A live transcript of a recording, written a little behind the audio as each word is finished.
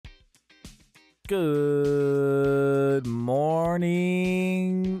Good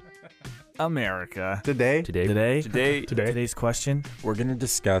morning, America. Today's question. We're going to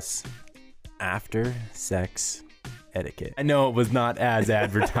discuss after sex etiquette. I know it was not as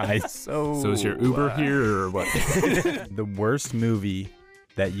advertised. So is your Uber here or what? The worst movie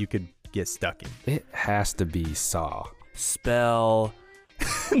that you could get stuck in. It has to be Saw. Spell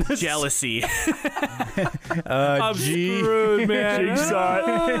jealousy. I'm screwed, man.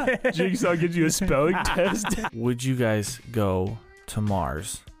 Jigsaw gives you a spelling test. Would you guys go to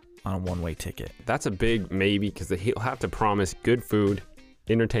Mars on a one-way ticket? That's a big maybe because he'll have to promise good food,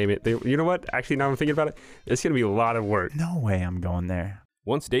 entertainment. You know what? Actually, now I'm thinking about it, it's going to be a lot of work. No way I'm going there.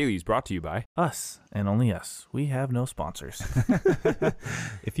 Once Daily is brought to you by Us and only us. We have no sponsors.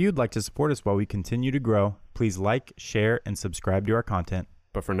 If you'd like to support us while we continue to grow, please like, share, and subscribe to our content.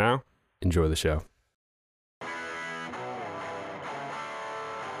 But for now, enjoy the show.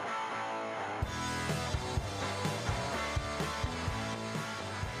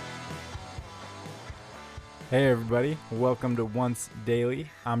 Hey everybody, welcome to Once Daily.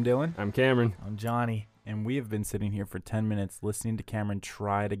 I'm Dylan. I'm Cameron. I'm Johnny. And we have been sitting here for 10 minutes listening to Cameron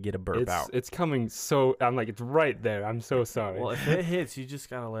try to get a burp out. It's coming so... I'm like, it's right there. I'm so sorry. Well, if it hits, you just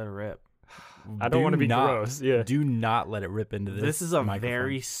got to let it rip. I don't want to be gross. Yeah. Do not let it rip into this. This is a microphone.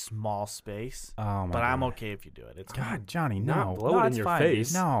 very small space, Oh my but God. I'm okay if you do it. It's fine. God, Johnny, Not no. blow it in it's your fine,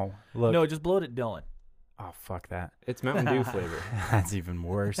 face. No. Look. No, just blow it at Dylan. Oh, fuck that. It's Mountain Dew flavor. That's even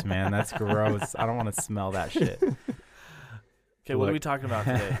worse, man. That's gross. I don't want to smell that shit. Okay, what are we talking about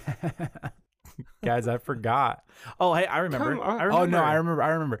today? Guys, I forgot. Oh, hey, I remember. Come on. Oh, no, I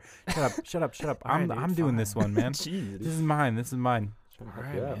remember. Shut up. All right, I'm dude, doing fine. this one, man. Jeez. This is mine. All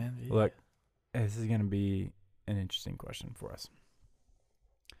right, man. Yeah. Look, this is going to be an interesting question for us.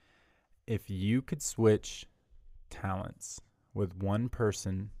 If you could switch talents with one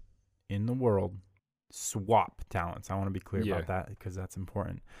person in the world, swap talents. I want to be clear about that because that's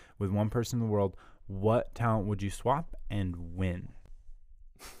important. With one person in the world, what talent would you swap and when?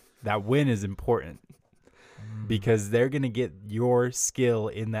 That win is important because they're going to get your skill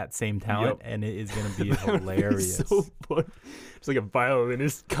in that same talent and it is going to be hilarious. So fun. It's like a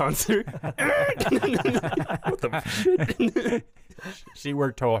violinist concert. What the shit? She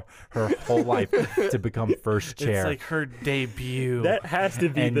worked her whole life to become first chair. It's like her debut. That has to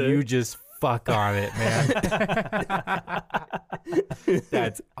be and you just fuck on it, man.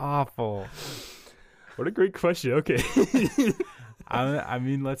 That's awful. What a great question. Okay. I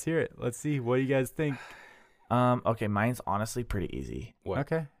mean, let's hear it. Let's see. What do you guys think? Okay, mine's honestly pretty easy. What?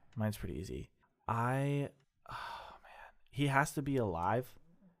 Okay. Mine's pretty easy. Oh man, he has to be alive.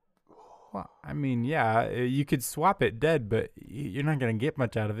 Well, I mean, yeah, you could swap it dead, but you're not going to get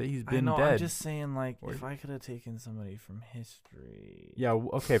much out of it. He's been I know, dead. I'm just saying, like, if I could have taken somebody from history. Yeah,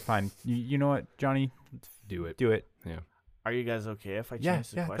 okay, fine. You know what, Johnny? Do it. Do it. Yeah. Are you guys okay if I Yeah,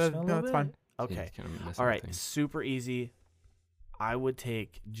 change the question a little that's bit? fine. Okay. Yeah, kinda messing All with right, things. super easy. I would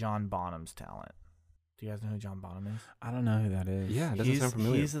take John Bonham's talent. Do you guys know who John Bonham is? I don't know who that is. Yeah, it doesn't sound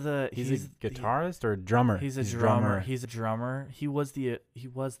familiar. He's He's a guitarist or a drummer? He's a drummer. He's a drummer. He was the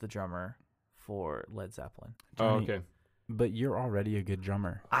drummer for Led Zeppelin. Oh, Johnny, okay. But you're already a good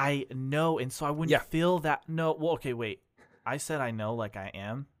drummer. I know, and so I wouldn't feel that. No, well, okay, wait. I said I know, like I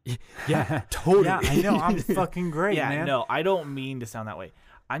am. Yeah, totally. Yeah, I know. I'm fucking great, Yeah, man. no, I don't mean to sound that way.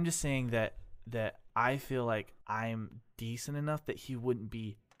 I'm just saying that I feel like I'm decent enough that he wouldn't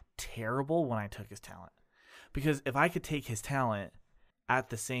be terrible when I took his talent. Because if I could take his talent at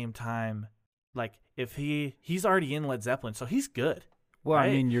the same time, like if he's already in Led Zeppelin, so he's good. Well, right?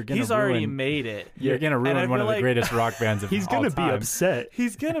 I mean, he's already made it. You're gonna ruin one of the greatest rock bands of all time. He's gonna be upset.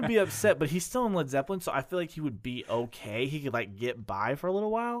 He's gonna be upset, but he's still in Led Zeppelin, so I feel like he would be okay. He could like get by for a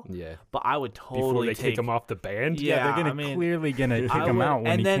little while. Yeah. But I would totally Before they take kick him off the band. Yeah, they're clearly gonna kick him out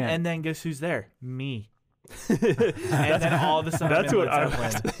when and he then can't. and then guess who's there? Me. And then all of a sudden, That's I'm in what I Led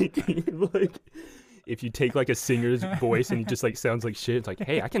was Zeppelin. thinking. Like, if you take like a singer's voice and he just like sounds like shit, it's like,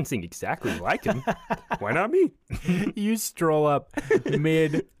 hey, I can sing exactly like him. Why not me? You stroll up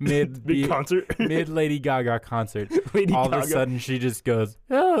mid concert, mid Lady Gaga concert. Lady All Gaga. of a sudden, she just goes,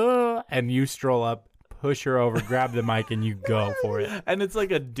 "Ah," and you stroll up, push her over, grab the mic, and you go for it. And it's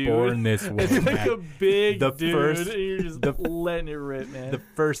like a dude. Born This Way. It's like man. a big The dude. first- and you're just the- letting it rip, man. The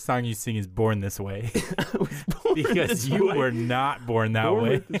first song you sing is "Born This Way" Born because this you way. were not born that Born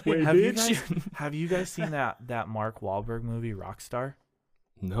way. this way, have you bitch. have you guys seen that Mark Wahlberg movie Rockstar?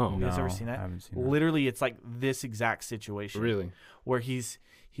 No. You guys ever seen that? I haven't seen that. Literally, it's like this exact situation. Really? Where he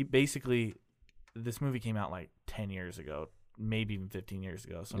basically, this movie came out like 10 years ago, maybe even 15 years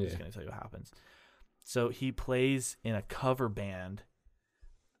ago. So I'm just Yeah. going to tell you what happens. So he plays in a cover band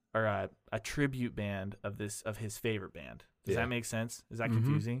or a tribute band of his favorite band. Does Yeah. that make sense? Is that Mhm.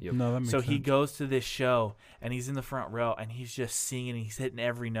 confusing? Yep. No, that makes So sense. he goes to this show and he's in the front row and he's just singing. He's hitting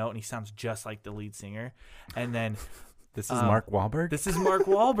every note and he sounds just like the lead singer. And then This is Mark Wahlberg. this is Mark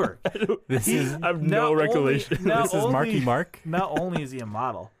Wahlberg. This is I have no recollection. this is Marky Mark. Not only is he a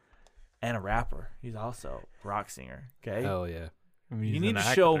model and a rapper, he's also a rock singer. Okay, Hell yeah. I mean, you he's need an to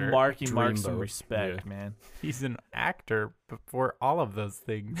show actor. Marky Mark some Dreamboat. respect, Yeah. man. He's an actor before all of those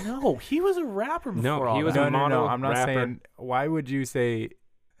things. No, he was a rapper before No, all he was that. a No. model, I'm not rapper. saying. Why would you say?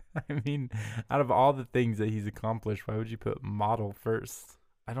 I mean, out of all the things that he's accomplished, why would you put model first?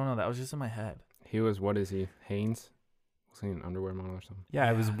 I don't know. That was just in my head. He was, what is he? Hanes? Was he an underwear model or something? Yeah,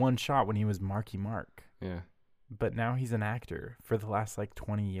 it was Yeah. one shot when he was Marky Mark, Yeah. but now he's an actor for the last like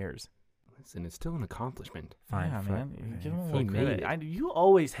 20 years. Listen, it's still an accomplishment. Fine, yeah, fuck, man. You give him a He little made credit. it. You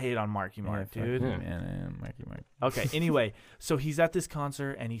always hate on Marky Yeah, Mark, fuck dude. you, Yeah. man, Marky Mark. Okay, anyway, so he's at this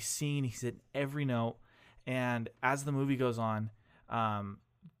concert and he's singing, he's hitting every note. And as the movie goes on,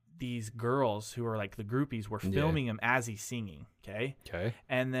 these girls who are like the groupies were Yeah. filming him as he's singing, okay? Okay.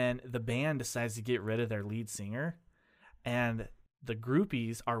 And then the band decides to get rid of their lead singer. And the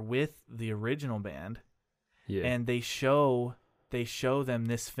groupies are with the original band. Yeah. And they show them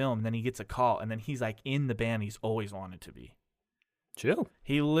this film. And then he gets a call. And then he's like in the band he's always wanted to be. Chill.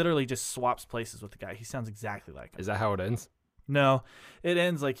 He literally just swaps places with the guy. He sounds exactly like him. Is that how it ends? No, it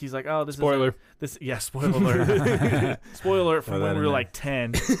ends like he's like, oh, this Spoiler. is this. Yeah, spoiler alert. Spoiler alert from Throw when that we in were there. like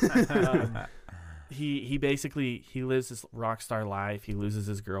 10. He basically he lives this rock star life. He loses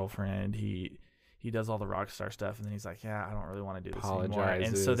his girlfriend. He does all the rock star stuff, and then he's like, yeah, I don't really want to do this anymore. And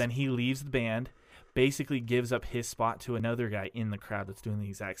so Apologizes. then he leaves the band, basically gives up his spot to another guy in the crowd that's doing the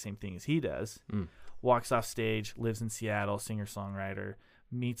exact same thing as he does. Mm. Walks off stage, lives in Seattle, singer songwriter,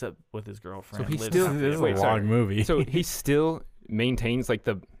 meets up with his girlfriend. he lives still- happily This is ever a Wait, after. long movie. So he still maintains like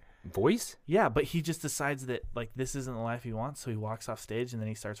the voice? Yeah, but he just decides that like this isn't the life he wants, so he walks off stage and then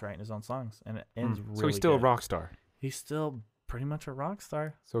he starts writing his own songs, and it ends really. So he's still good. a rock star. He's still pretty much a rock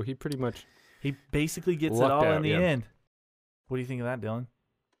star. So he pretty much He basically gets it Lucked all in out, the yeah. end. What do you think of that, Dylan?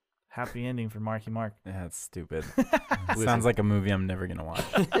 Happy ending for Marky Mark. Yeah, it's stupid. Listen. Sounds like a movie I'm never gonna watch.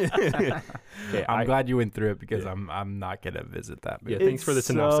 Okay, I'm glad you went through it because Yeah. I'm not gonna visit that Yeah, movie. thanks for the It's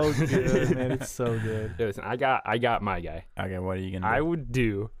synopsis. So good, man. It's so good. Yeah, listen, I got my guy. Okay, what are you gonna do? I would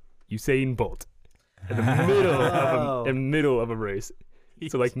do Usain Bolt in the Oh. middle of a race.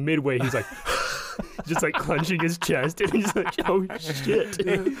 So like midway, he's like just like clenching his chest, and he's like, "Oh shit,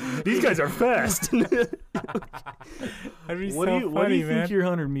 these guys are fast." That'd be What so do you funny, man. think your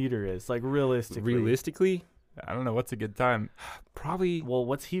 100-meter is like realistically? Realistically, I don't know what's a good time. probably Well,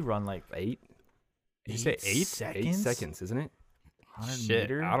 what's he run like? 8 Did you say 8? seconds? 8 seconds, isn't it? 100 Shit,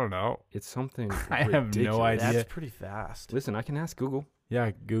 meter? I don't know. It's something. I have no ridiculous. idea. That's pretty fast. Listen, I can ask Google.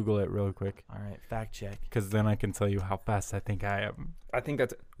 Yeah, Google it real quick, All right, fact check. because then I can tell you how fast I think I am. I think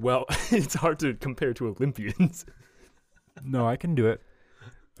that's well. It's hard to compare to Olympians. No, I can do it.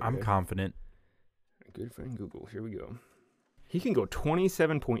 I'm Okay. confident. Good friend Google. Here we go. He can go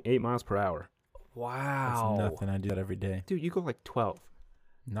 27.8 miles per hour. That's Wow. nothing. I do that every day. Dude, you go like 12.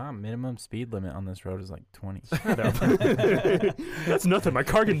 Nah, minimum speed limit on this road is like 20. That's nothing. My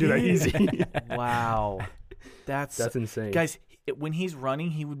car can do that easy. Wow. That's That's insane. guys. When he's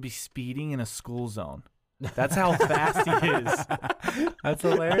running, he would be speeding in a school zone. That's how fast he is. That's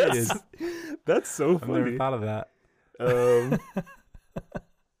hilarious. That's so I've never funny. thought of that.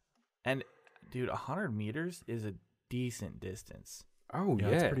 And dude, 100 meters is a decent distance. Oh Yeah,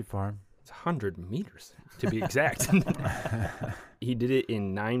 yeah, it's pretty far. It's 100 meters to be exact. He did it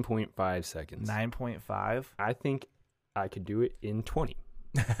in 9.5 seconds. 9.5. I think I could do it in 20.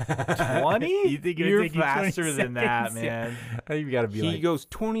 20? You think it would You're take you 20 faster than that, seconds? Yeah. man. I think you got to be He like. goes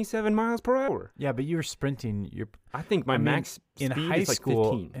 27 miles per hour. Yeah, but you were sprinting. You're I think my I mean, max in speed high is like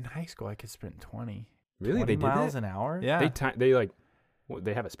school. 15. In high school, I could sprint 20. Really? 20 They did miles that? an hour? Yeah. They like what,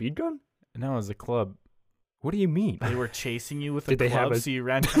 they have a speed gun? No, it was a club. What do you mean? They were chasing you with a Did they have club, a- so you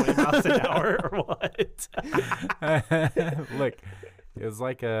ran 20 miles an hour, or what? Look, it was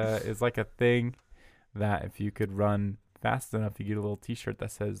like a thing that if you could run fast enough, you get a little T-shirt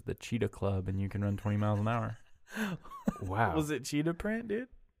that says the Cheetah Club, and you can run 20 miles an hour. Wow. Was it cheetah print, dude?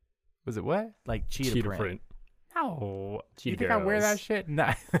 Was it what? Like cheetah, print. No. Cheetah you think I wear that girls. shit?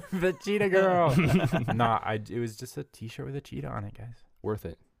 Nah, the Cheetah Girl. Nah, it was just a T-shirt with a cheetah on it, guys. Worth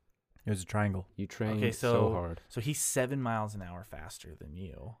it. It was a triangle. You train Okay, so so- hard. So he's 7 miles an hour faster than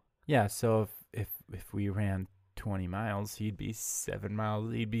you. Yeah. So if we ran 20 miles, he'd be 7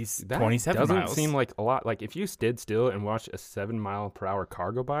 miles. He'd be That 27 doesn't miles. seem like a lot. Like if you stood still and watched a 7 mile per hour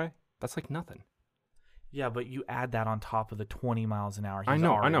car go by, that's like nothing. Yeah, but you add that on top of the 20 miles an hour. I He's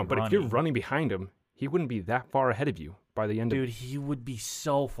know. already But if you're running behind him, he wouldn't be that far ahead of you by the end dude, he would be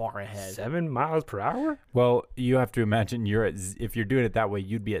so far ahead. of 7 miles per hour. Well, you have to imagine if you're doing it that way,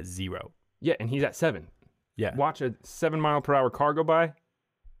 you'd be at 0. Yeah, and he's at 7. Yeah. Watch a 7 mile per hour car go by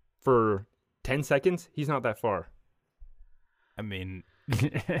for 10 seconds. He's not that far. I mean,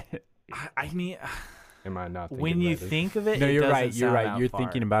 I mean, Am I not? when you think of it, no, it you're doesn't right. You're sound right. that You're far,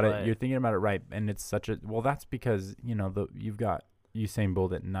 thinking about but it. You're thinking about it right, and it's such a That's because you've got Usain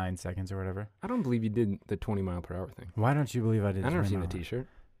Bolt at 9 seconds or whatever. I don't believe you did the 20 mile per hour thing. Why don't you believe I did? I've never 20 seen the mile? T-shirt.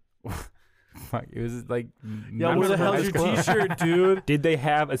 Fuck, it was like Yeah, I what the remember hell's high your school. T-shirt, dude? Did they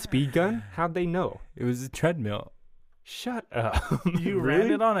have a speed gun? How'd they know? It was a treadmill. Shut up. You Really?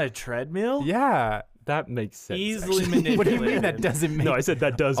 ran it on a treadmill? Yeah. That makes sense. Easily actually. manipulated. What do you mean that doesn't make? No, I said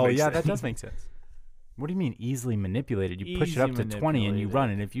that does Oh make yeah, sense. that does make sense. What do you mean easily manipulated? You push it up Easy to 20 and you manipulated. run,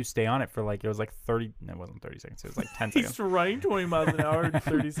 and if you stay on it for it was like 30. No, it wasn't 30 seconds. It was like 10 seconds. He's running 20 miles an hour in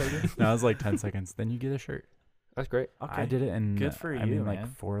 30 seconds. No, it was like 10 seconds. Then you get a shirt. That's great. I did it, and Good for I you, mean, like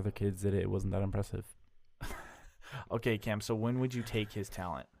man. 4 other kids did it. It wasn't that impressive. Okay, Cam, so when would you take his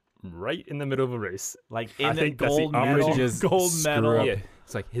talent? Right in the middle of a race. Like I in the think that's the gold opposite. medal? Just Gold screw medal. up. Yeah,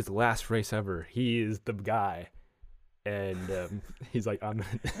 it's like his last race ever. He is the guy, and he's like, I'm.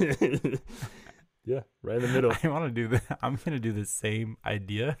 Yeah, right in the middle. I want to do the. I'm gonna do the same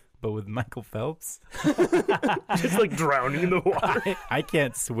idea, but with Michael Phelps. Just like drowning in the water. I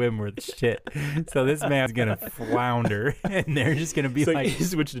can't swim worth shit, so this man's gonna flounder, and they're just gonna be It's like, like, he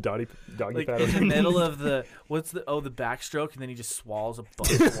switched to doggy Like paddle. in the middle of the the backstroke, and then he just swallows a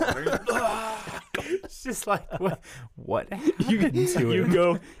bunch of water. it's just like what you, happened to you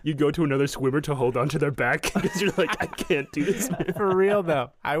him? you go to another swimmer to hold onto their back because you're like, I can't do this. For real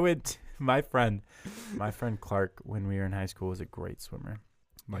though, I went. My friend Clark, when we were in high school, was a great swimmer,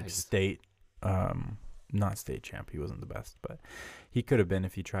 like Nice. state, not state champ. He wasn't the best, but he could have been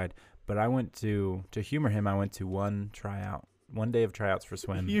if he tried. But I went to humor him. I went to one day of tryouts for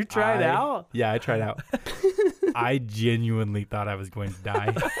swim. You tried out? Yeah, I tried out. I genuinely thought I was going to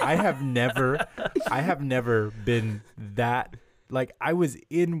die. I have never been that. Like, I was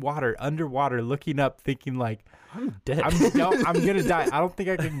underwater, looking up, thinking like, I'm dead. I'm gonna die. I don't think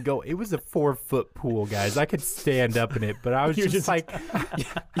I can go. It was a 4-foot pool, guys. I could stand up in it, but I was You're just like,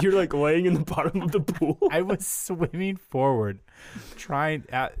 You're like laying in the bottom of the pool. I was swimming forward, trying.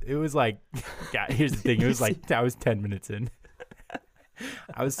 It was like, yeah. Here's the thing. It was like I was 10 minutes in.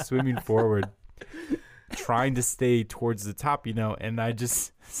 I was swimming forward, trying to stay towards the top, and I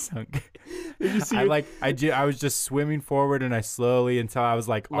just sunk. Did you see I was just swimming forward, and I slowly until I was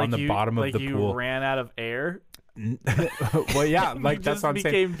like on the bottom of the you pool. ran out of air. Well, yeah, like You that's just what I'm saying.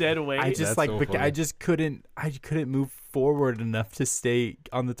 became dead weight. I just That's so funny. I just couldn't move forward enough to stay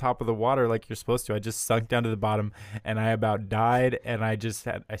on the top of the water like you're supposed to. I just sunk down to the bottom, and I about died. And I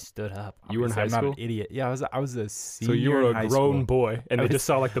stood up. You were in Obviously, high I'm not school? an idiot. Yeah, I was a senior. So you were in a high grown school. boy, and I they was- just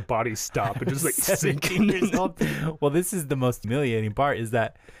saw like the body stop and just like 17 sink. years old. Well, this is the most humiliating part: is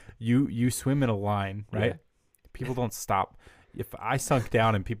that you swim in a line, right? Yeah. People don't stop. If I sunk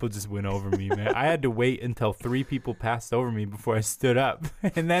down and people just went over me, man, I had to wait until 3 people passed over me before I stood up,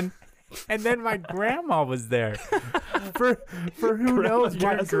 and then my grandma was there. For who knows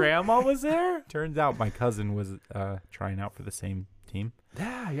Your what? grandma was there? Turns out my cousin was trying out for the same team.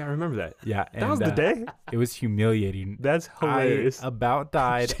 Yeah, I remember that. Yeah, That was the and, day. It was humiliating. That's hilarious. I about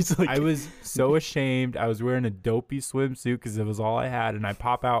died. She's like- I was so ashamed. I was wearing a dopey swimsuit because it was all I had, and I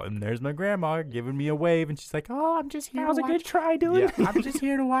pop out, and there's my grandma giving me a wave, and she's like, "Oh, I'm just here. That was to a watch. good try, dude. Yeah, I'm just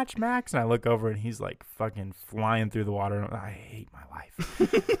here to watch Max." And I look over, and he's like fucking flying through the water. And I hate my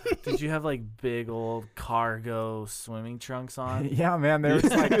life. Did you have like big old cargo swimming trunks on? Yeah, man. There was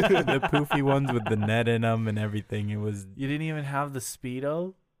like the poofy ones with the net in them and everything. It was You didn't even have the Speedo?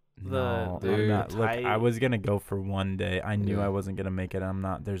 no. the I'm not. Look, tight- I was gonna go for one day. I knew Yeah. I wasn't gonna make it. I'm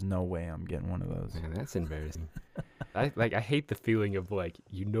not. There's no way I'm getting one of those. Man, that's embarrassing. I hate the feeling of like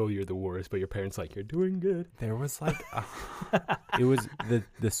you're the worst, but your parents like you're doing good. There was like, it was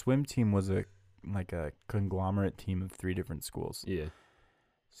the swim team was a conglomerate team of 3 different schools. Yeah.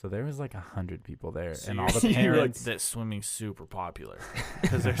 So there was like 100 people there, So and you're all the saying, like, parents. that swimming's super popular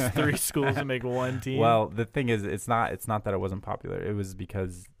because there's 3 schools that make one team. Well, the thing is, it's not that it wasn't popular. It was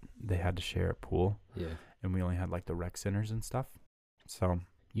because they had to share a pool, Yeah. and we only had like the rec centers and stuff. So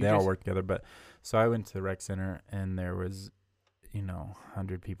You they all just- worked together. But so I went to the rec center, and there was,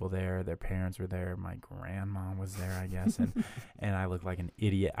 100 people there. Their parents were there. My grandma was there, I guess, and I looked like an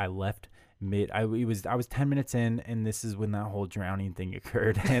idiot. I left I was 10 minutes in, and this is when that whole drowning thing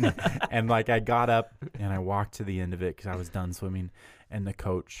occurred. And like I got up and I walked to the end of it because I was done swimming. And the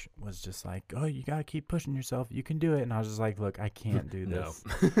coach was just like, "Oh, you got to keep pushing yourself. You can do it." And I was just like, "Look, I can't do this."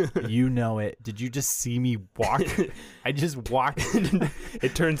 You know it. Did you just see me walk? I just walked.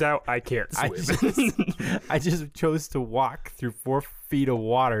 It turns out I can't swim. I just chose to walk through 4 feet of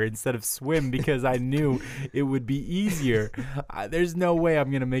water instead of swim because I knew it would be easier. There's no way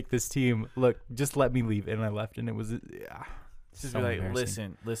I'm going to make this team. Look, just let me leave. And I left, and it was just be like,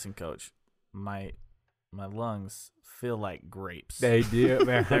 listen, coach, my lungs feel like grapes. They do,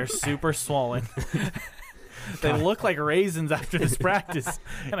 man. They're super swollen. They look like raisins after this practice,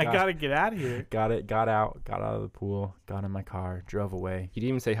 and I gotta get out of here. Got out of the pool, got in my car, drove away. You didn't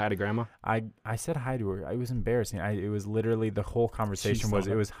even say hi to Grandma? I said hi to her. It was embarrassing. It was literally the whole conversation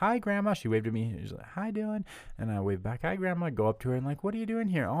it was, "Hi, Grandma." She waved at me. She was like, "Hi, Dylan." And I waved back, "Hi, Grandma." Go up to her and like, "What are you doing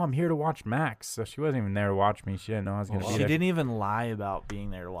here?" "Oh, I'm here to watch Max." So she wasn't even there to watch me. She didn't know I was going to be there. She didn't even lie about being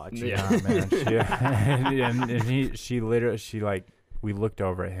there to watch you. Yeah, man. She literally, we looked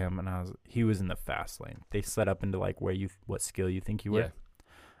over at him, and he was in the fast lane. They set up into like what skill you think you were. Yeah.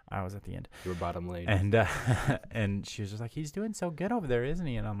 I was at the end. You were bottom lane. And she was just like, "He's doing so good over there, isn't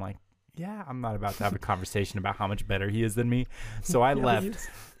he?" And I'm like, "Yeah, I'm not about to have a conversation about how much better he is than me." So I left,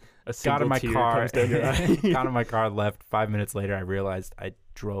 got in my car, got in my car, left. 5 minutes later, I realized I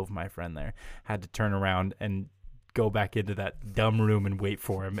drove my friend there, had to turn around and go back into that dumb room and wait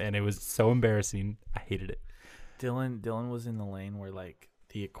for him. And it was so embarrassing. I hated it. Dylan was in the lane where like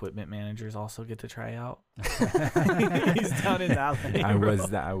the equipment managers also get to try out. He's down in that lane. I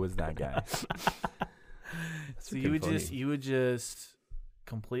was that guy. So you would just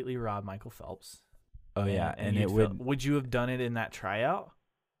completely rob Michael Phelps. Oh yeah, and would you have done it in that tryout?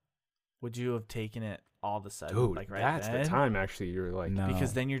 Would you have taken it all of a sudden? Dude, like right that's then? the time actually you're like, no.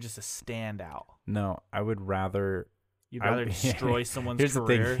 Because then you're just a standout. No, I would rather. You'd rather destroy someone's Here's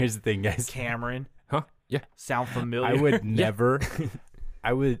career. Here's the thing, guys. Cameron. Huh? Yeah. Sound familiar? I would never.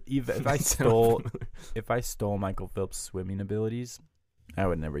 I would even if I stole Michael Phelps' swimming abilities, I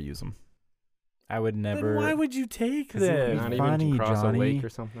would never use them. I would never. Then why would you take them? them? Not funny, even to cross Johnny. a lake or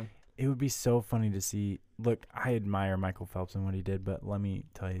something. It would be so funny to see. Look, I admire Michael Phelps and what he did, but let me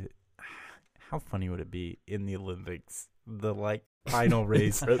tell you, how funny would it be in the Olympics? The final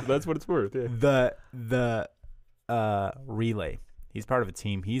race. That's what it's worth. Yeah. The relay. He's part of a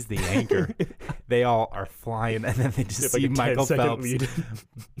team. He's the anchor. They all are flying, and then they just see Michael Phelps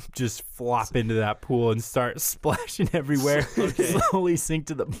just flop into that pool and start splashing everywhere. Okay. Slowly sink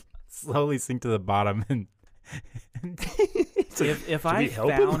to the bottom. And if I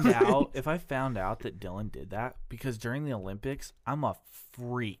found out that Dylan did that, because during the Olympics, I'm a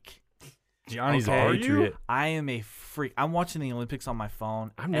freak. Johnny's Okay. a patriot. I am a freak. I'm watching the Olympics on my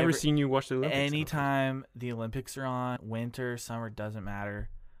phone. I've never seen you watch the Olympics. Anytime the Olympics are on, winter, summer, doesn't matter.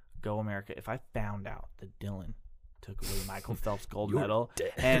 Go America. If I found out that Dylan took away Michael Phelps' gold medal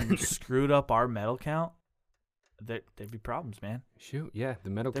and screwed up our medal count, there'd be problems, man. Shoot, yeah, the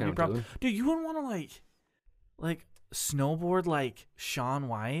medal There'd be count, problems. Dude, you wouldn't want to like snowboard like Shaun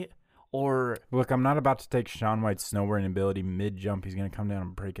White or... Look, I'm not about to take Shaun White's snowboarding ability mid-jump. He's going to come down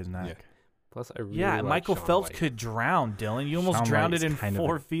and break his neck. Yeah. Plus, I really yeah, like Michael Shaun Phelps White. could drown, Dylan. You almost Shaun drowned White's it in kind of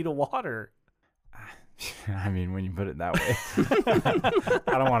 4 feet of water. I mean, when you put it that way.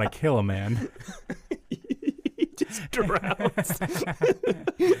 I don't want to kill a man. He just drowns.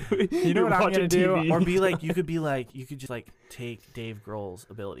 You know what I'm going to do? Or you could just take Dave Grohl's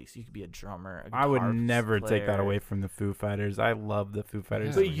abilities. You could be a drummer, a I would guitar never take that player. away from the Foo Fighters. I love the Foo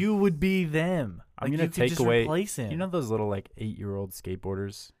Fighters. But you would be them. I'm Like, going you to could take just away, replace him. you know those little 8-year-old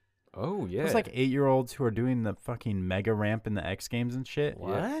skateboarders? Oh, yeah. Those 8-year-olds who are doing the fucking mega ramp in the X Games and shit.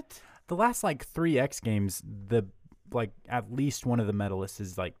 What? Yeah. The last 3 X Games, at least one of the medalists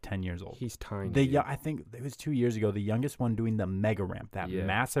is 10 years old. He's tiny. I think it was 2 years ago, the youngest one doing the mega ramp, that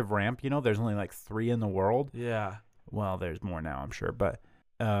massive ramp. There's only 3 in the world. Yeah. Well, there's more now, I'm sure, but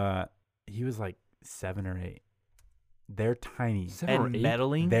he was 7 or 8. They're tiny. 7 or 8?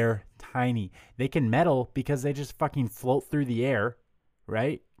 Medaling? They're tiny. They can medal because they just fucking float through the air,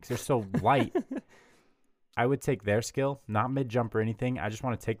 right? Because they're so light. I would take their skill, not mid-jump or anything. I just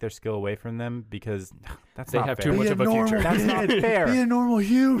want to take their skill away from them because they not have fair. too much of a future. That's not fair. Be a normal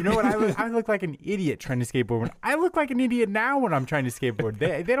human. You know what? I look like an idiot trying to skateboard. I look like an idiot now when I'm trying to skateboard.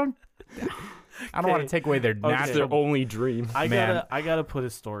 They don't. I don't want to take away their That's natural. their only dream. I Man. gotta put a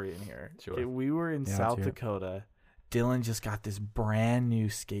story in here. Sure. Okay, we were in South let's hear it. Dakota. Dylan just got this brand new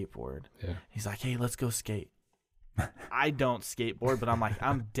skateboard. Yeah. He's like, "Hey, let's go skate." I don't skateboard, but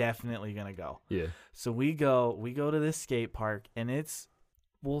I'm definitely gonna go. Yeah. So we go to this skate park, and it's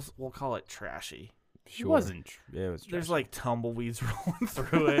we'll call it trashy. It wasn't. Yeah, it was. There's trashy. like tumbleweeds rolling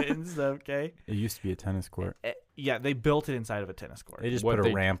through it and stuff. Okay. It used to be a tennis court. Yeah, they built it inside of a tennis court. They just What put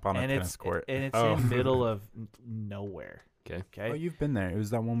they- a ramp on a and tennis it's court. and it's Oh. in the middle of nowhere. Okay. Okay. Oh, you've been there. It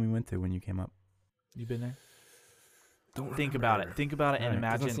was that one we went to when you came up. You been there? Don't Think about it. Think about it, and Alright.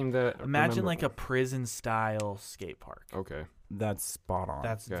 Doesn't imagine seem that like a memorable. prison style skate park. Okay. That's spot on.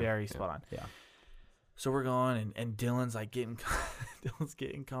 That's Okay, very yeah. spot on. Yeah. So we're going, and Dylan's like Dylan's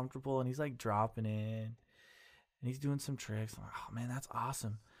getting comfortable, and he's like dropping in, and he's doing some tricks. I'm like, oh man, that's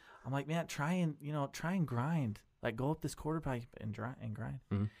awesome. I'm like, man, try and grind. Like, go up this quarter pipe and grind.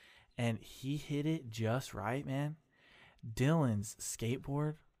 Mhm. And he hit it just right, man. Dylan's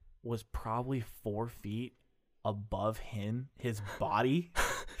skateboard was probably 4 feet above his body.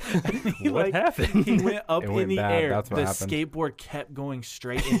 He, What happened? He went up It in went the bad. air. That's what the happened. skateboard kept going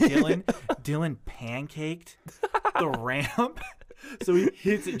straight, and Dylan pancaked the ramp. So he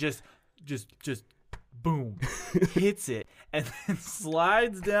hits it just boom, hits it, and then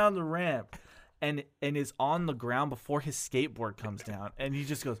slides down the ramp, and is on the ground before his skateboard comes down, and he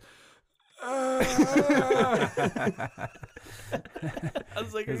just goes. I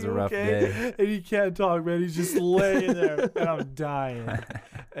was like, It was "Are a you rough okay?" day. And he can't talk, man. He's just laying there, and I'm dying.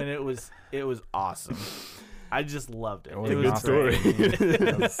 And it was awesome. I just loved it. It was It a was good story. great.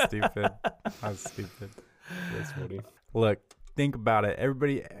 That was stupid. That was stupid. That's funny. Look, think about it.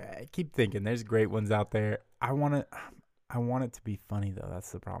 Everybody, keep thinking. There's great ones out there. I want it to be funny though.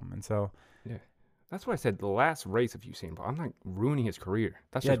 That's the problem. And so, That's why I said the last race of Usain Bolt. I'm not ruining his career.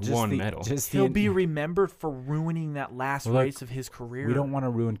 That's yeah, just one medal. He'll be remembered for ruining that last Look, race of his career. we don't want to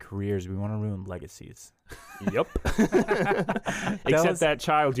ruin careers. We want to ruin legacies. Yep. Tell Except us- that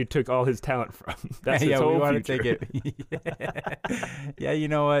child you took all his talent from. That's his yeah, whole we want future. to take it. Yeah, you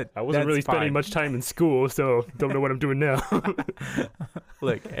know what? I wasn't That's really spending fine. much time in school, so don't know what I'm doing now.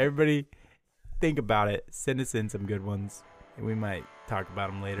 Look, everybody, think about it. Send us in some good ones. We might talk about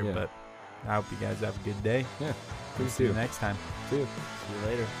them later, Yeah. but I hope you guys have a good day. Yeah. We'll Please see you do. next time. See ya. See you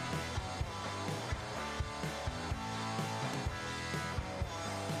later.